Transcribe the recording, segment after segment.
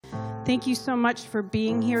Thank you so much for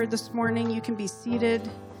being here this morning. You can be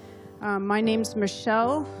seated. My name's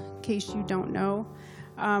Michelle, in case you don't know.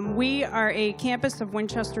 We are a campus of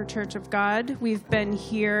Winchester Church of God. We've been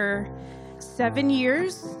here 7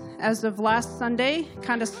 years as of last Sunday.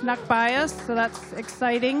 Kind of snuck by us, so that's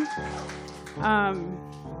exciting.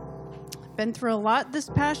 Been through a lot this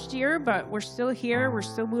past year, but we're still here. We're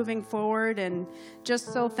still moving forward, and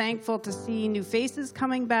just so thankful to see new faces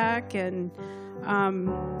coming back and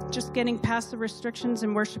just getting past the restrictions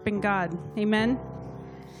and worshiping God. Amen.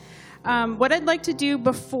 What I'd like to do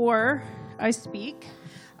before I speak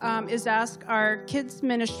is ask our kids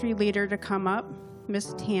ministry leader to come up,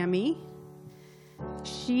 Miss Tammy.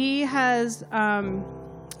 She has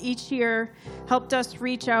each year helped us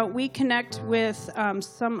reach out. We connect with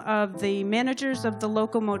some of the managers of the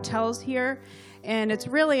local motels here, and it's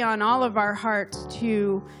really on all of our hearts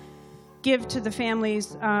to give to the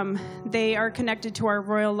families. They are connected to our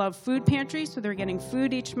Royal Love Food Pantry, so they're getting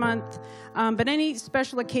food each month. But any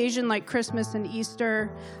special occasion like Christmas and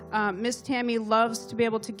Easter, Miss Tammy loves to be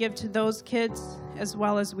able to give to those kids as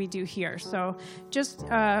well as we do here. So just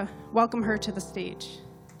welcome her to the stage.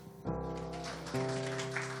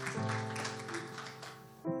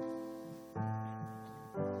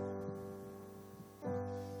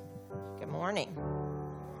 Good morning.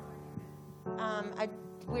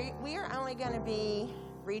 We are only going to be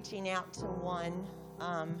reaching out to one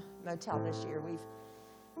motel this year. We've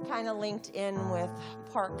kind of linked in with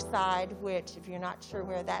Parkside, which, if you're not sure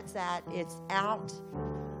where that's at, it's out.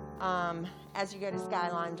 As you go to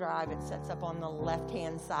Skyline Drive, it sets up on the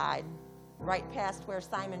left-hand side, right past where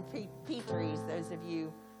Simon Petrie's. Those of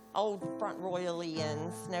you old Front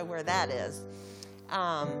Royalians know where that is.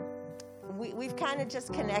 We've kind of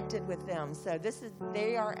just connected with them. So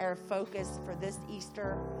they are our focus for this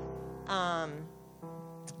Easter.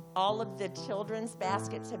 All of the children's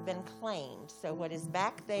baskets have been claimed. So what is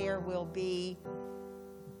back there will be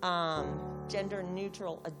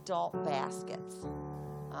gender-neutral adult baskets.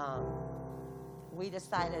 We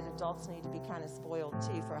decided adults need to be kind of spoiled,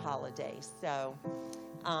 too, for holidays. So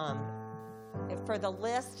for the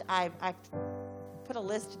list, I put a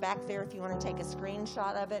list back there if you want to take a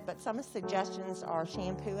screenshot of it, but some suggestions are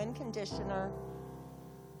shampoo and conditioner,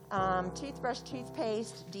 toothbrush,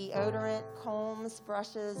 toothpaste, deodorant, combs,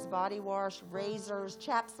 brushes, body wash, razors,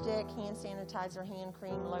 chapstick, hand sanitizer, hand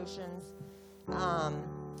cream, lotions.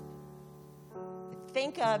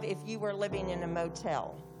 Think of if you were living in a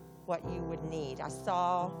motel, what you would need. I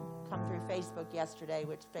saw come through Facebook yesterday,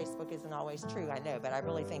 which Facebook isn't always true, I know, but I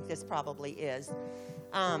really think this probably is.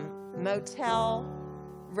 Motel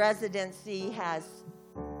residency has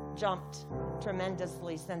jumped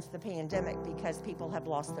tremendously since the pandemic because people have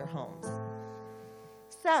lost their homes.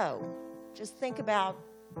 So just think about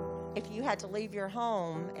if you had to leave your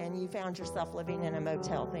home and you found yourself living in a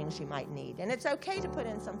motel, things you might need. And it's okay to put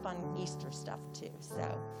in some fun Easter stuff too.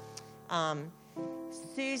 So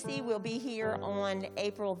Susie will be here on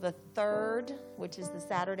April the 3rd, which is the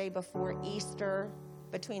Saturday before Easter,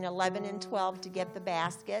 between 11 and 12 to get the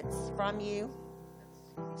baskets from you,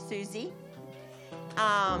 Susie.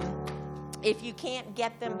 If you can't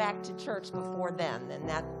get them back to church before then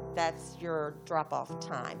that's your drop-off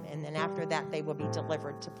time. And then after that, they will be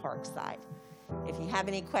delivered to Parkside. If you have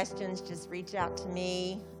any questions, just reach out to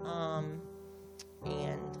me,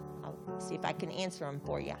 and I'll see if I can answer them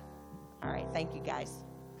for you. All right, thank you, guys.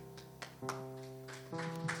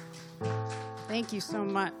 Thank you so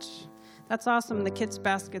much. That's awesome. The kids'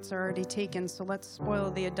 baskets are already taken, so let's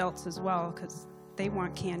spoil the adults as well because they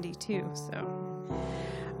want candy too. So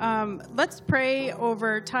let's pray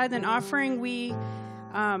over tithe and offering. We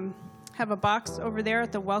have a box over there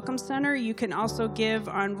at the Welcome Center. You can also give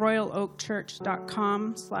on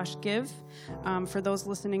royaloakchurch.com/give for those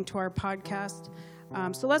listening to our podcast.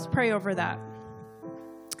 So let's pray over that.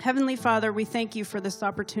 Heavenly Father, we thank you for this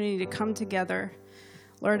opportunity to come together,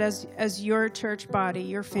 Lord, as your church body,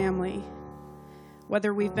 your family.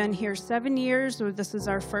 Whether we've been here 7 years or this is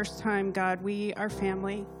our first time, God, we are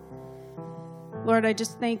family. Lord, I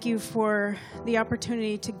just thank you for the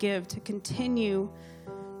opportunity to give, to continue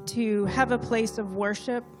to have a place of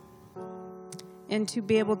worship and to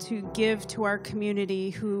be able to give to our community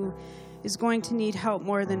who is going to need help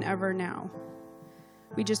more than ever now.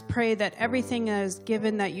 We just pray that everything that is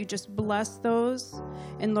given, that you just bless those.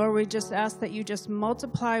 And Lord, we just ask that you just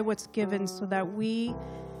multiply what's given so that we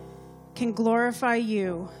can glorify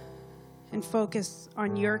you and focus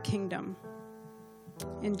on your kingdom.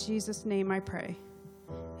 In Jesus' name I pray.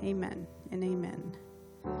 Amen and amen.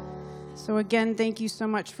 So again, thank you so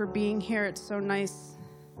much for being here. It's so nice.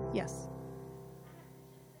 Yes.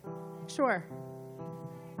 Sure.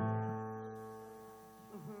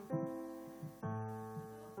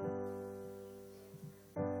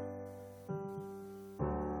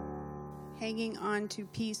 hanging on to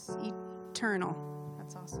peace eternal.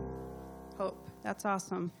 That's awesome. Hope. That's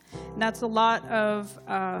awesome. And that's a lot of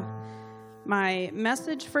my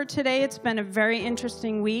message for today. It's been a very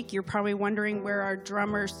interesting week. You're probably wondering where our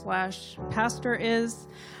drummer / pastor is.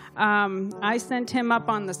 I sent him up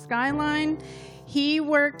on the skyline. He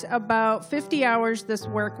worked about 50 hours this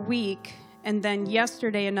work week, and then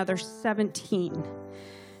yesterday another 17.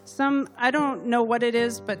 I don't know what it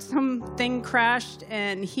is, but something crashed,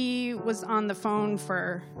 and he was on the phone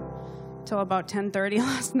till about 10:30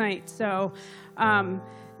 last night. So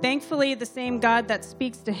thankfully, the same God that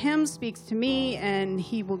speaks to him speaks to me, and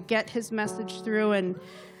he will get his message through. And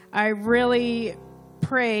I really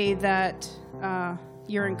pray that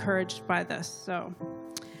you're encouraged by this. So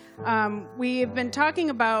we have been talking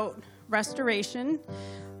about restoration,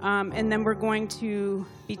 and then we're going to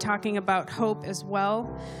be talking about hope as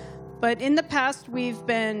well. But in the past, we've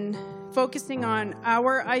been focusing on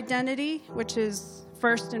our identity, which is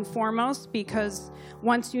first and foremost, because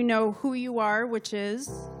once you know who you are, which is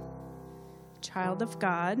child of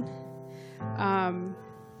God,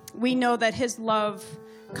 we know that his love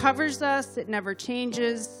covers us. It never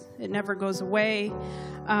changes. It never goes away.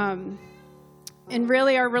 And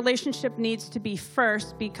really, our relationship needs to be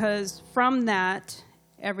first, because from that,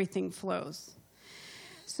 everything flows.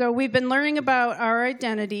 So we've been learning about our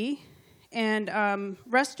identity, and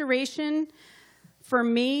restoration, for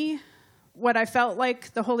me, what I felt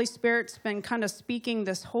like the Holy Spirit's been kind of speaking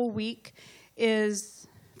this whole week is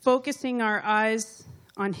focusing our eyes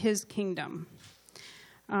on his kingdom.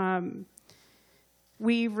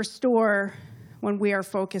 We restore when we are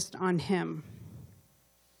focused on him.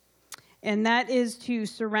 And that is to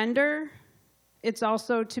surrender. It's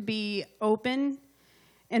also to be open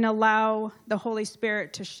and allow the Holy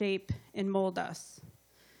Spirit to shape and mold us.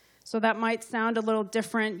 So that might sound a little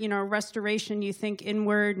different. Restoration, you think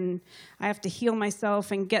inward, and I have to heal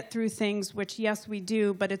myself and get through things, which, yes, we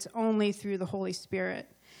do, but it's only through the Holy Spirit.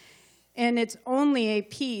 And it's only a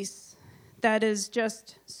peace that is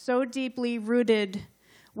just so deeply rooted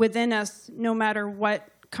within us, no matter what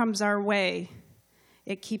comes our way.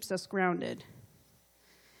 It keeps us grounded.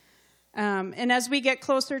 And as we get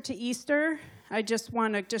closer to Easter, I just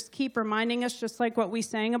want to keep reminding us, just like what we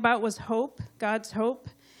sang about was hope, God's hope.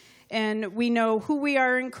 And we know who we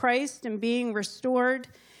are in Christ and being restored.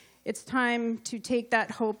 It's time to take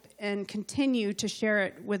that hope and continue to share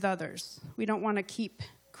it with others. We don't want to keep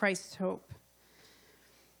Christ's hope.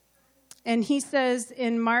 And he says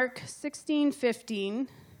in Mark 16:15,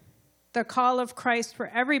 the call of Christ for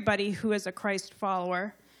everybody who is a Christ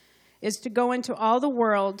follower is to go into all the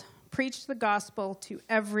world, preach the gospel to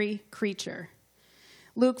every creature.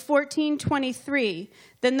 Luke 14:23,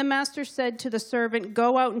 then the master said to the servant,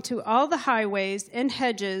 go out into all the highways and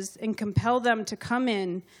hedges and compel them to come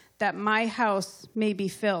in, that my house may be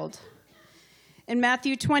filled. In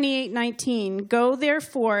Matthew 28:19, go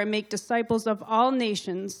therefore and make disciples of all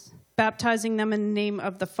nations, baptizing them in the name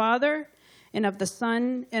of the Father and of the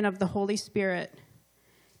Son and of the Holy Spirit,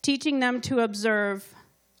 teaching them to observe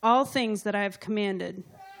all things that I have commanded.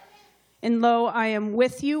 And lo, I am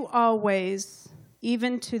with you always,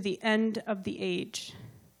 even to the end of the age.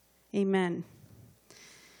 Amen.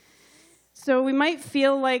 So we might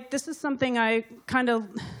feel like this is something I kind of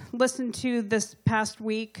listened to this past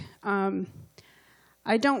week.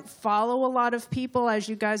 I don't follow a lot of people. As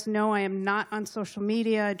you guys know, I am not on social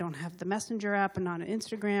media. I don't have the Messenger app. I'm not on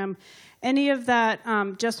Instagram. Any of that,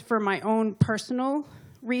 just for my own personal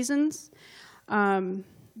reasons.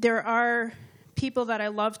 There are people that I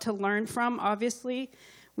love to learn from, obviously.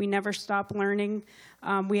 We never stop learning.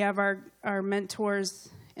 We have our mentors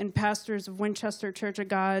and pastors of Winchester Church of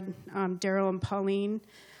God, Daryl and Pauline,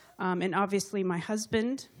 and obviously my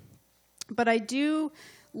husband. But I do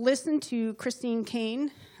listen to Christine Kane.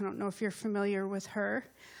 I don't know if you're familiar with her.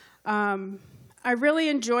 I really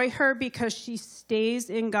enjoy her because she stays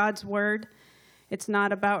in God's Word. It's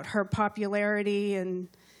not about her popularity and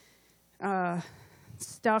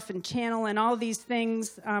stuff and channel and all these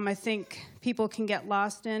things I think people can get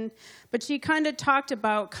lost in. But she kind of talked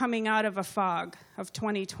about coming out of a fog of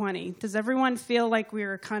 2020. Does everyone feel like we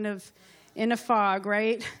were kind of in a fog,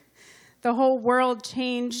 right? The whole world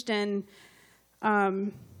changed, and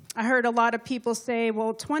I heard a lot of people say,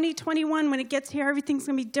 well, 2021, when it gets here, everything's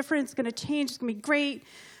going to be different. It's going to change. It's going to be great.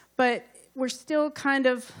 But we're still kind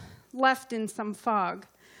of left in some fog.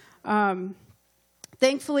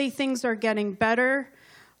 Thankfully, things are getting better.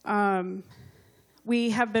 We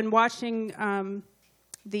have been watching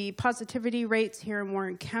the positivity rates here in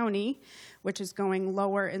Warren County, which is going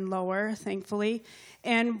lower and lower, thankfully.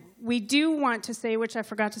 And we do want to say, which I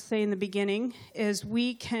forgot to say in the beginning, is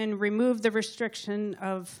we can remove the restriction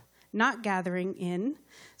of not gathering in.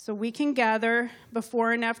 So we can gather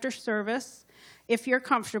before and after service if you're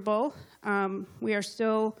comfortable. We are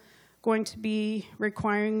still going to be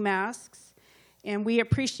requiring masks. And we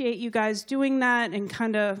appreciate you guys doing that and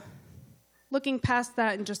kind of looking past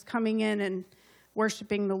that and just coming in and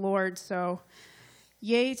worshiping the Lord. So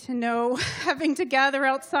yay to no having to gather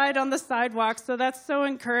outside on the sidewalk. So that's so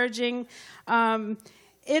encouraging.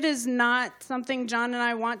 It is not something John and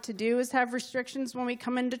I want to do, is have restrictions when we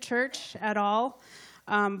come into church at all.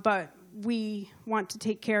 But we want to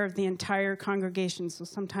take care of the entire congregation. So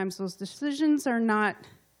sometimes those decisions are not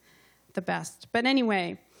the best. But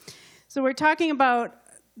anyway, so we're talking about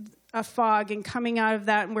a fog and coming out of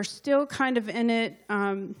that, and we're still kind of in it.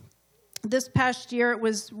 This past year, it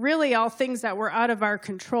was really all things that were out of our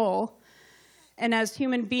control. And as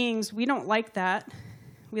human beings, we don't like that.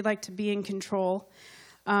 We like to be in control.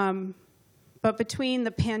 But between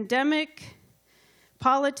the pandemic,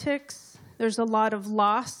 politics, there's a lot of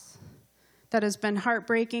loss that has been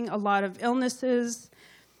heartbreaking, a lot of illnesses,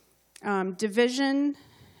 division,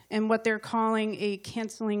 and what they're calling a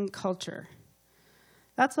canceling culture.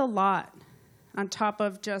 That's a lot on top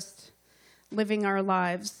of just living our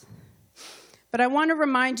lives. But I want to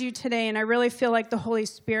remind you today, and I really feel like the Holy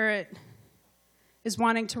Spirit is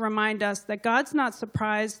wanting to remind us that God's not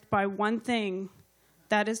surprised by one thing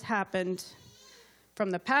that has happened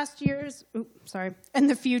from the past years, and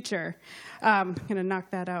the future. I'm going to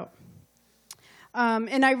knock that out.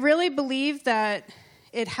 And I really believe that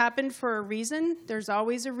it happened for a reason. There's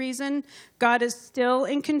always a reason. God is still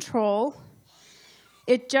in control.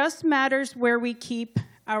 It just matters where we keep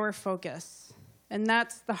our focus. And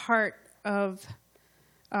that's the heart of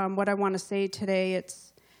what I want to say today.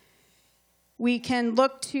 We can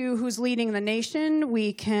look to who's leading the nation.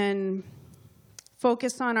 We can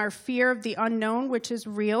focus on our fear of the unknown, which is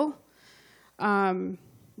real.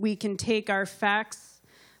 We can take our facts,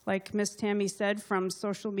 like Miss Tammy said, from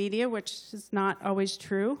social media, which is not always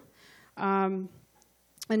true, and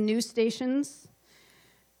news stations.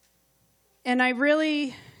 And I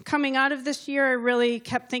really, coming out of this year, I really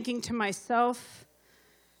kept thinking to myself,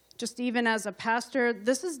 just even as a pastor,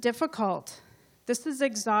 this is difficult. This is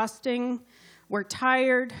exhausting. We're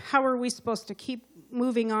tired. How are we supposed to keep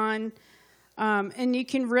moving on? And you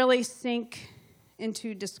can really sink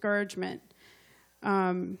into discouragement.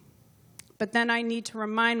 But then I need to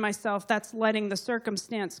remind myself that's letting the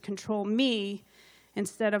circumstance control me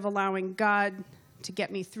instead of allowing God to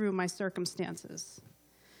get me through my circumstances.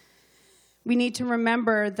 We need to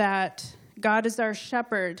remember that God is our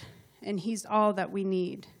shepherd and he's all that we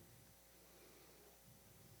need.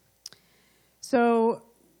 So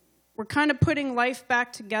we're kind of putting life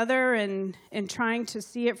back together and trying to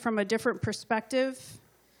see it from a different perspective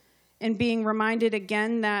and being reminded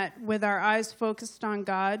again that with our eyes focused on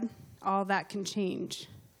God, all that can change.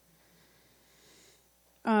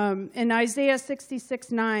 In Isaiah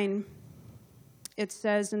 66:9, it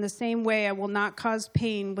says, "In the same way, I will not cause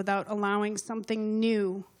pain without allowing something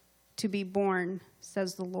new to be born,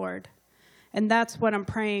 says the Lord." And that's what I'm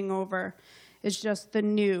praying over, is just the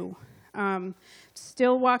new.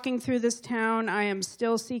 Still walking through this town. I am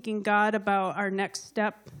still seeking God about our next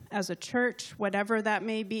step as a church, whatever that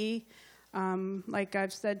may be. Like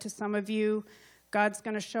I've said to some of you, God's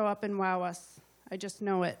going to show up and wow us. I just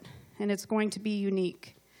know it. And it's going to be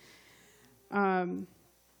unique. And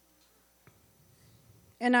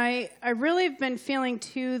I really have been feeling,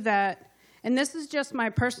 too, that, and this is just my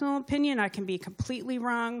personal opinion, I can be completely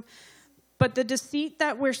wrong, but the deceit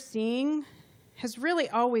that we're seeing has really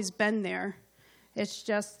always been there. It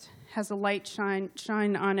just has a light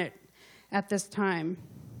shine on it at this time.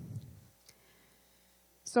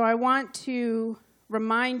 So I want to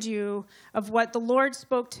remind you of what the Lord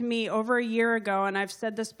spoke to me over a year ago, and I've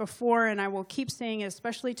said this before, and I will keep saying it,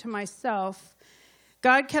 especially to myself.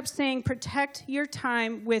 God kept saying, protect your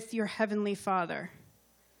time with your heavenly Father.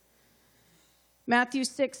 Matthew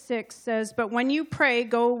 6:6 says, "But when you pray,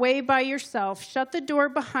 go away by yourself, shut the door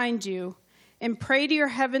behind you, and pray to your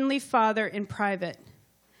heavenly Father in private.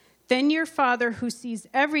 Then your Father who sees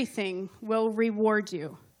everything will reward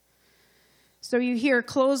you." So you hear,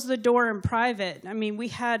 close the door in private. I mean, we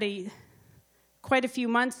had quite a few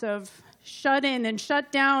months of shut in and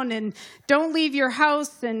shut down and don't leave your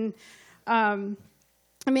house. And I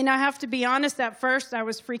have to be honest, at first I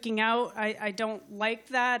was freaking out. I don't like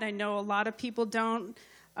that. I know a lot of people don't.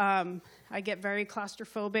 I get very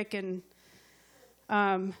claustrophobic, and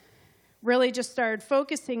really just started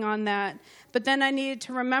focusing on that. But then I needed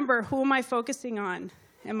to remember, who am I focusing on?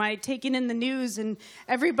 Am I taking in the news and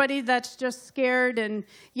everybody that's just scared? And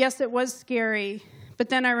yes, it was scary. But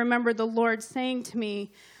then I remember the Lord saying to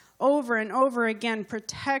me over and over again,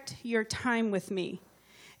 protect your time with me.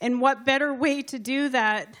 And what better way to do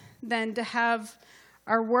that than to have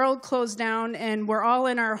our world closed down and we're all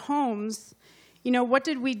in our homes? You know, what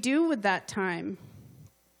did we do with that time?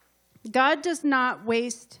 God does not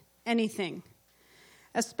waste anything,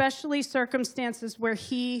 especially circumstances where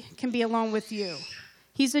he can be alone with you.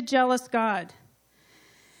 He's a jealous God.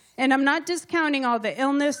 And I'm not discounting all the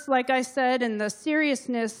illness, like I said, and the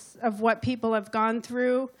seriousness of what people have gone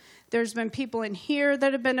through. There's been people in here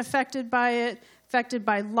that have been affected by it, affected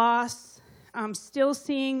by loss. I'm still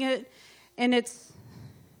seeing it, and it's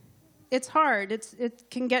hard. It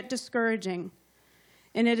can get discouraging,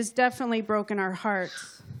 and it has definitely broken our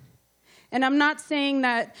hearts. And I'm not saying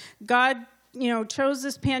that God, chose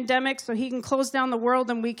this pandemic so he can close down the world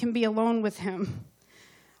and we can be alone with him.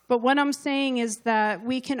 But what I'm saying is that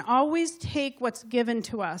we can always take what's given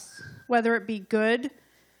to us, whether it be good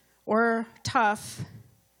or tough,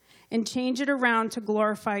 and change it around to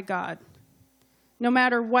glorify God, no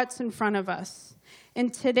matter what's in front of us.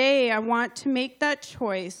 And today I want to make that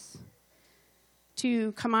choice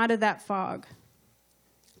to come out of that fog,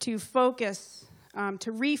 to focus,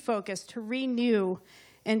 to refocus, to renew,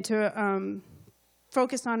 and to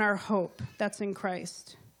focus on our hope that's in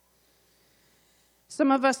Christ. Some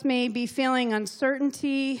of us may be feeling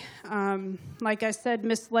uncertainty, like I said,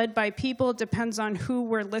 misled by people. It depends on who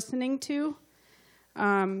we're listening to.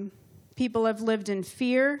 People have lived in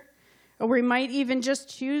fear, or we might even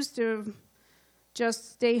just choose to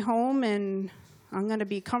just stay home and I'm going to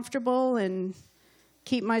be comfortable and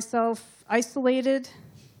keep myself isolated.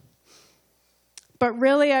 But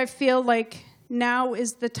really, I feel like now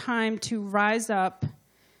is the time to rise up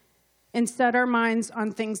and set our minds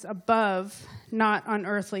on things above, not on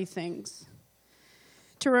earthly things.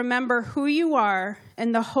 To remember who you are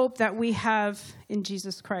and the hope that we have in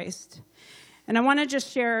Jesus Christ. And I want to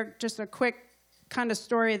just share just a quick kind of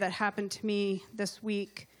story that happened to me this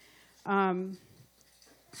week. It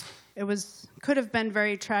could have been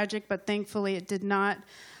very tragic, but thankfully it did not.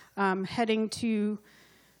 Heading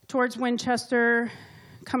towards Winchester,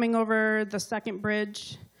 coming over the second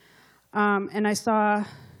bridge, and I saw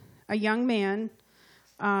a young man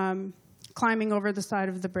climbing over the side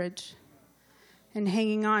of the bridge and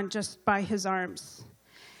hanging on just by his arms.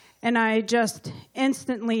 And I just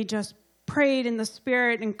instantly just prayed in the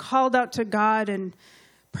Spirit and called out to God and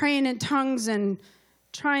praying in tongues and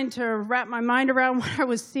trying to wrap my mind around what I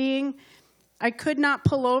was seeing. I could not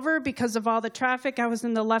pull over because of all the traffic. I was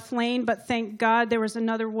in the left lane, but thank God there was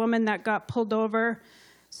another woman that got pulled over,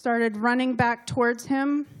 started running back towards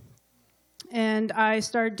him, and I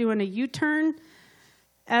started doing a U-turn.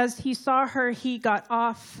 As he saw her, he got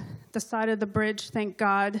off the side of the bridge, thank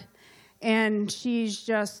God, and she's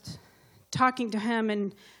just talking to him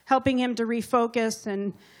and helping him to refocus,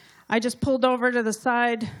 and I just pulled over to the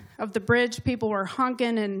side of the bridge. People were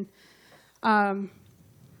honking, and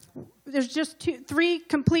there's just three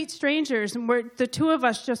complete strangers, and we're the two of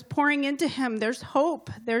us just pouring into him. There's hope.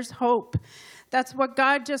 There's hope. That's what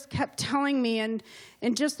God just kept telling me, and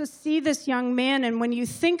just to see this young man, and when you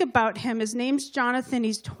think about him, his name's Jonathan.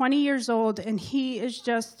 He's 20 years old, and he is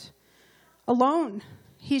just alone.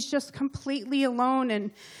 He's just completely alone,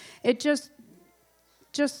 and it just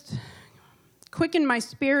quickened my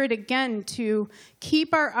spirit again to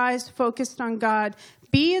keep our eyes focused on God.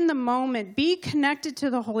 Be in the moment. Be connected to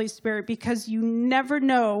the Holy Spirit, because you never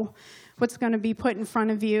know what's going to be put in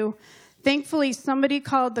front of you. Thankfully, somebody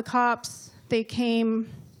called the cops. They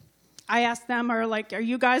came. I asked them, are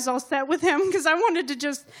you guys all set with him? Because I wanted to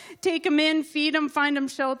just take him in, feed him, find him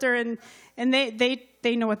shelter, and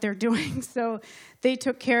they know what they're doing. So they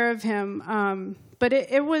took care of him. But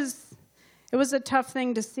it was a tough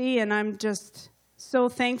thing to see, and I'm just so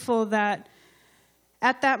thankful that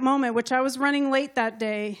at that moment, which I was running late that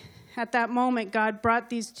day, at that moment, God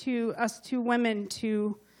brought us two women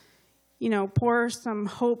to, pour some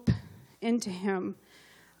hope into him.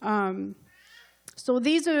 So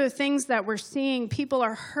these are the things that we're seeing. People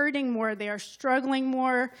are hurting more. They are struggling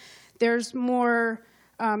more. There's more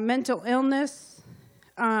mental illness.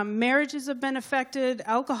 Marriages have been affected.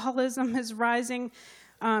 Alcoholism is rising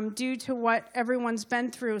due to what everyone's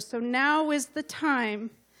been through. So now is the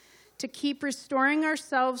time to keep restoring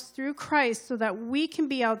ourselves through Christ so that we can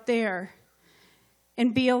be out there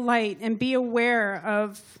and be a light and be aware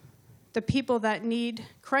of the people that need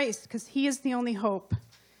Christ, because he is the only hope.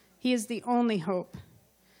 He is the only hope.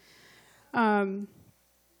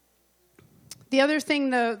 The other thing,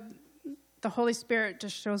 the Holy Spirit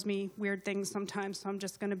just shows me weird things sometimes, so I'm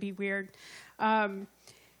just going to be weird.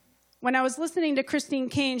 When I was listening to Christine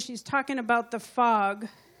Kane, she's talking about the fog,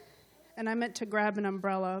 and I meant to grab an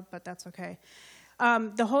umbrella, but that's okay.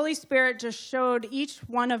 The Holy Spirit just showed each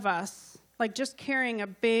one of us, like just carrying a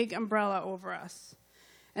big umbrella over us,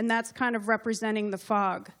 and that's kind of representing the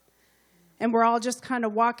fog. And we're all just kind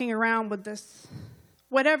of walking around with this,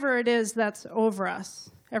 whatever it is that's over us.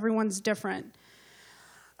 Everyone's different.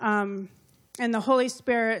 And the Holy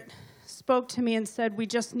Spirit spoke to me and said, we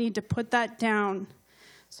just need to put that down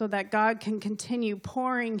so that God can continue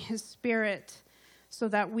pouring his Spirit so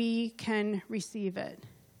that we can receive it.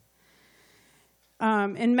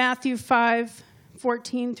 In Matthew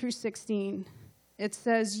 5:14 through 16, it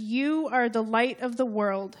says, you are the light of the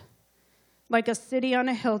world, like a city on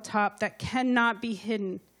a hilltop that cannot be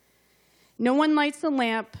hidden. No one lights a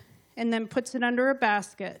lamp and then puts it under a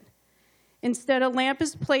basket. Instead, a lamp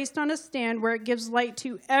is placed on a stand where it gives light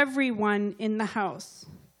to everyone in the house.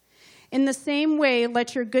 In the same way,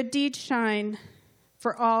 let your good deeds shine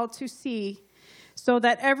for all to see, so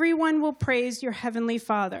that everyone will praise your heavenly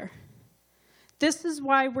Father. This is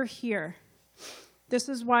why we're here. This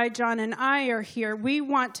is why John and I are here. We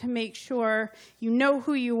want to make sure you know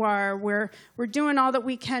who you are. We're doing all that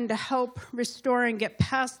we can to help restore and get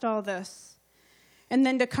past all this. And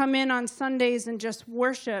then to come in on Sundays and just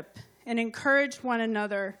worship and encourage one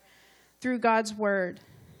another through God's word.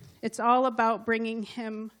 It's all about bringing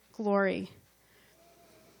him glory.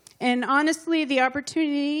 And honestly, the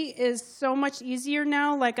opportunity is so much easier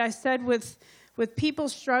now. Like I said, with people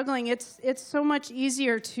struggling, it's so much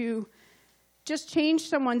easier to just change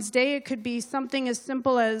someone's day. It could be something as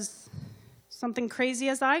simple as something crazy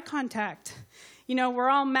as eye contact. You know, we're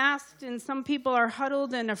all masked and some people are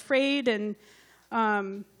huddled and afraid, and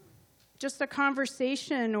just a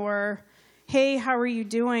conversation or, hey, how are you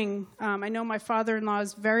doing? I know my father-in-law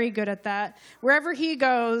is very good at that. Wherever he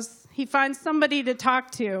goes, he finds somebody to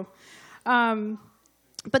talk to.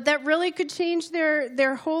 But that really could change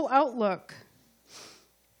their whole outlook.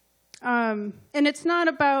 And it's not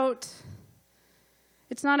about,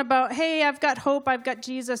 hey, I've got hope, I've got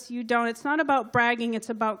Jesus, you don't. It's not about bragging, it's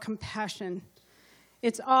about compassion.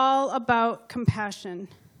 It's all about compassion.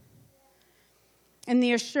 And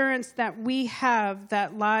the assurance that we have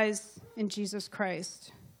that lies in Jesus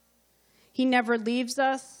Christ. He never leaves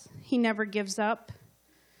us. He never gives up.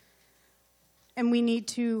 And we need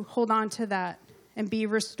to hold on to that and be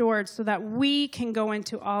restored so that we can go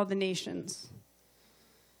into all the nations.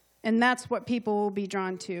 And that's what people will be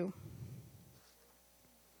drawn to.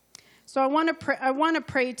 So I want to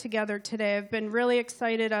pray together today. I've been really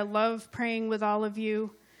excited. I love praying with all of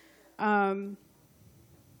you.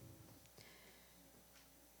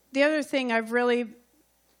 The other thing I've really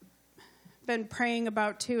been praying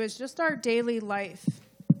about too is just our daily life.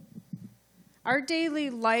 Our daily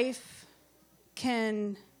life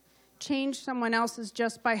can change someone else's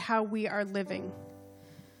just by how we are living.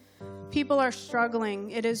 People are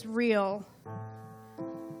struggling. It is real.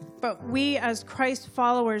 But we as Christ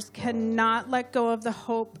followers cannot let go of the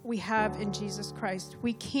hope we have in Jesus Christ.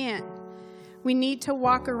 We can't. We need to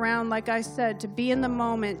walk around, like I said, to be in the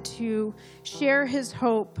moment, to share his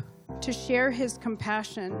hope, to share his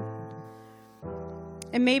compassion.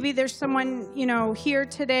 And maybe there's someone, here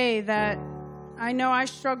today that I know I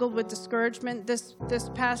struggled with discouragement this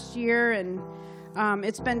past year, and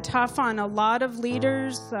it's been tough on a lot of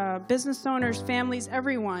leaders, business owners, families,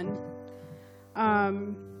 everyone.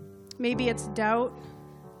 Maybe it's doubt,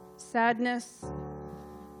 sadness.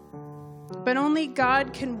 But only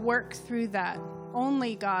God can work through that.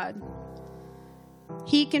 Only God.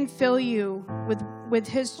 He can fill you with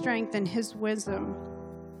his strength and his wisdom.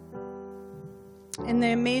 And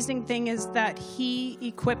the amazing thing is that he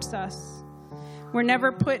equips us. We're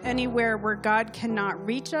never put anywhere where God cannot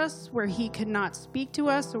reach us, where he cannot speak to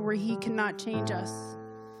us, or where he cannot change us.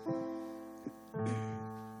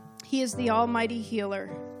 He is the almighty healer.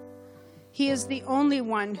 He is the only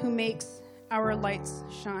one who makes our lights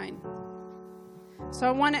shine. So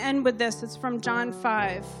I want to end with this. It's from John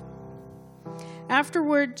 5.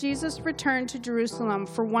 Afterward, Jesus returned to Jerusalem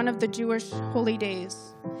for one of the Jewish holy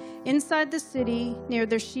days. Inside the city, near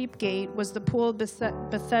the sheep gate, was the pool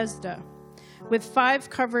Bethesda, with 5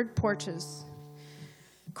 covered porches.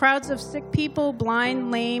 Crowds of sick people,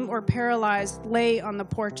 blind, lame, or paralyzed, lay on the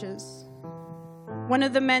porches. One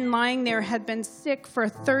of the men lying there had been sick for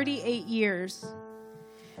 38 years.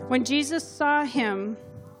 When Jesus saw him,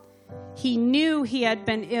 he knew he had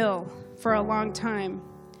been ill for a long time.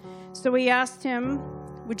 So he asked him,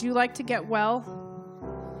 "Would you like to get well?"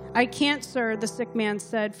 "I can't, sir," the sick man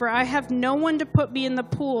said, "for I have no one to put me in the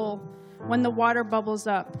pool when the water bubbles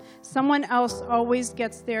up. Someone else always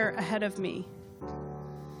gets there ahead of me."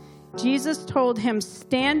 Jesus told him,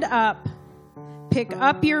 "Stand up, pick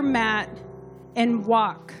up your mat, and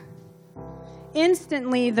walk."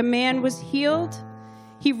 Instantly, the man was healed.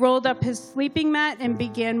 He rolled up his sleeping mat and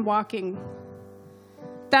began walking.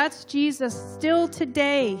 That's Jesus still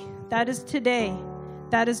today. That is today.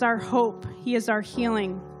 That is our hope. He is our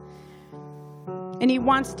healing. And he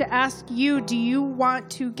wants to ask you, do you want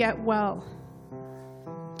to get well?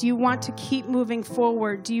 Do you want to keep moving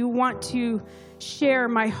forward? Do you want to share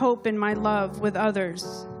my hope and my love with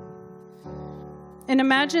others? And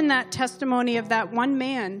imagine that testimony of that one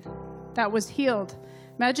man that was healed.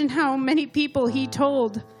 Imagine how many people he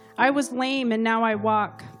told, "I was lame and now I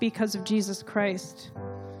walk because of Jesus Christ."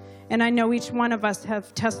 And I know each one of us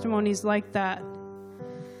have testimonies like that.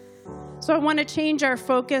 So I want to change our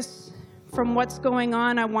focus from what's going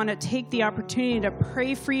on. I want to take the opportunity to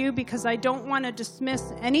pray for you, because I don't want to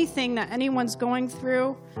dismiss anything that anyone's going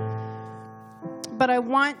through. But I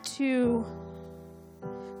want to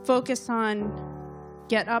focus on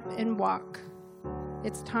get up and walk.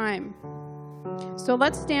 It's time. So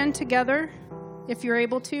let's stand together if you're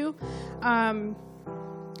able to.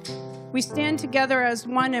 We stand together as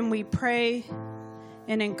one and we pray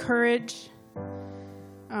and encourage,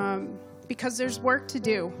 because there's work to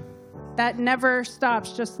do. That never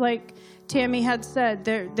stops. Just like Tammy had said,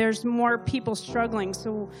 there's more people struggling.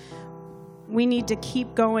 So we need to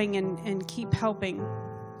keep going and keep helping.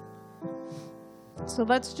 So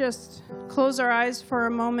let's just close our eyes for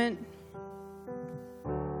a moment.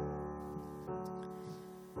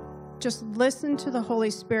 Just listen to the Holy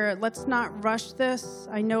Spirit. Let's not rush this.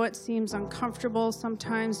 I know it seems uncomfortable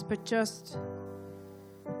sometimes, but just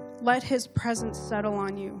let his presence settle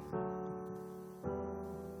on you.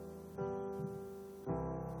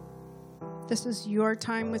 This is your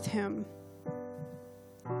time with him.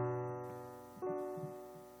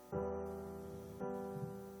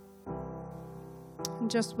 And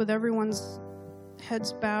just with everyone's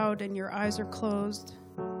heads bowed and your eyes are closed,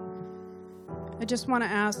 I just want to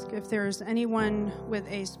ask if there's anyone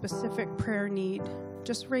with a specific prayer need,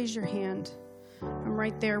 just raise your hand. I'm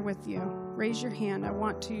right there with you. Raise your hand. I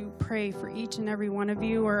want to pray for each and every one of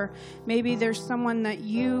you, or maybe there's someone that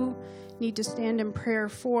you need to stand in prayer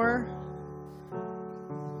for.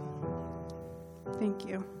 Thank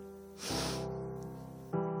you.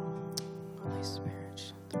 Holy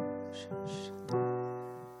Spirit.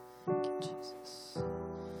 Thank you, Jesus.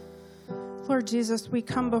 Lord Jesus, we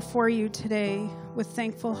come before you today with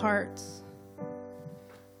thankful hearts.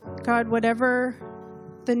 God, whatever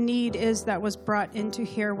the need is that was brought into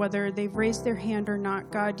here, whether they've raised their hand or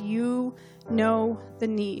not, God, you know the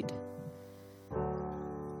need.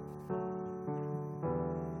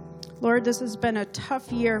 Lord, this has been a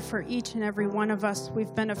tough year for each and every one of us.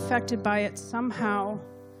 We've been affected by it somehow.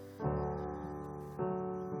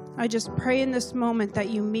 I just pray in this moment that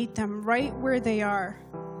you meet them right where they are.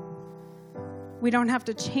 We don't have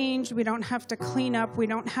to change. We don't have to clean up. We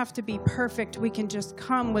don't have to be perfect. We can just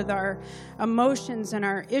come with our emotions and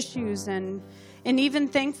our issues and even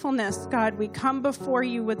thankfulness. God, we come before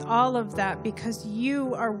you with all of that because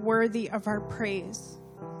you are worthy of our praise.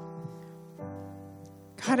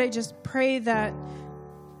 God, I just pray that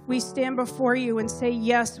we stand before you and say,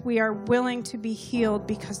 yes, we are willing to be healed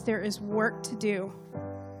because there is work to do.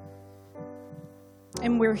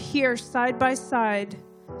 And we're here side by side,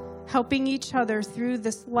 helping each other through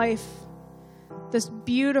this life, this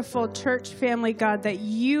beautiful church family, God, that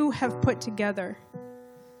you have put together.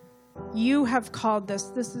 You have called this.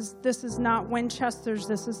 This is not Winchester's.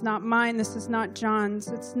 This is not mine. This is not John's.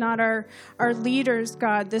 It's not our leaders,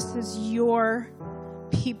 God. This is your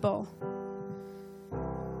people.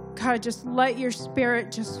 God, just let your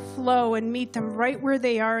spirit just flow and meet them right where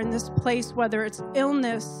they are in this place, whether it's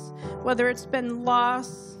illness, whether it's been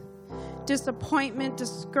loss, disappointment,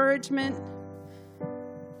 discouragement.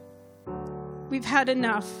 We've had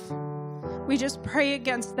enough. We just pray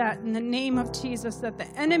against that in the name of Jesus, that the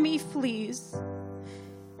enemy flees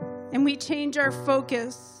and we change our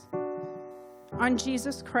focus on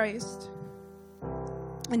Jesus Christ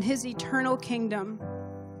and his eternal kingdom.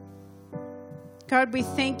 God, we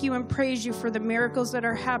thank you and praise you for the miracles that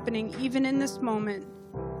are happening even in this moment,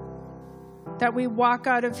 that we walk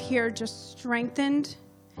out of here just strengthened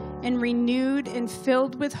and renewed and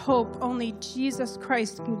filled with hope only Jesus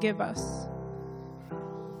Christ can give us.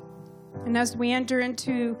 And as we enter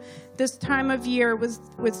into this time of year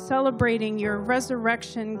with celebrating your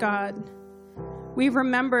resurrection, God, we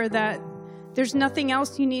remember that there's nothing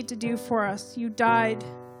else you need to do for us. You died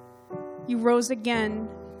You rose again.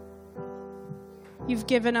 You've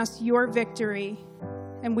given us your victory,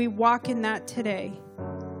 and we walk in that today.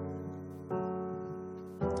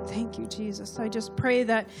 Thank you, Jesus. I just pray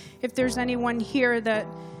that if there's anyone here that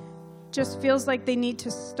just feels like they need to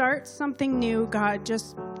start something new, God,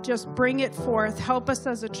 just bring it forth. Help us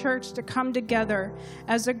as a church to come together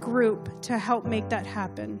as a group to help make that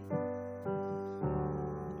happen.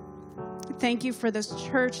 Thank you for this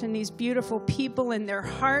church and these beautiful people in their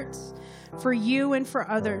hearts, for you and for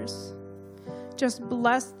others. Just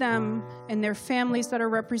bless them and their families that are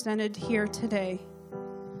represented here today.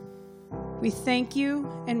 We thank you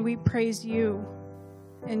and we praise you.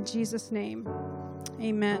 In Jesus' name,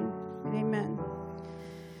 amen and amen.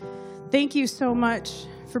 Thank you so much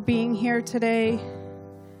for being here today.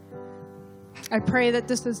 I pray that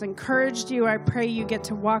this has encouraged you. I pray you get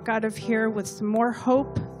to walk out of here with some more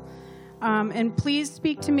hope. And please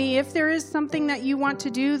speak to me if there is something that you want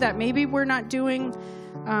to do that maybe we're not doing.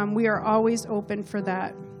 We are always open for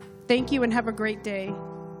that. Thank you and have a great day.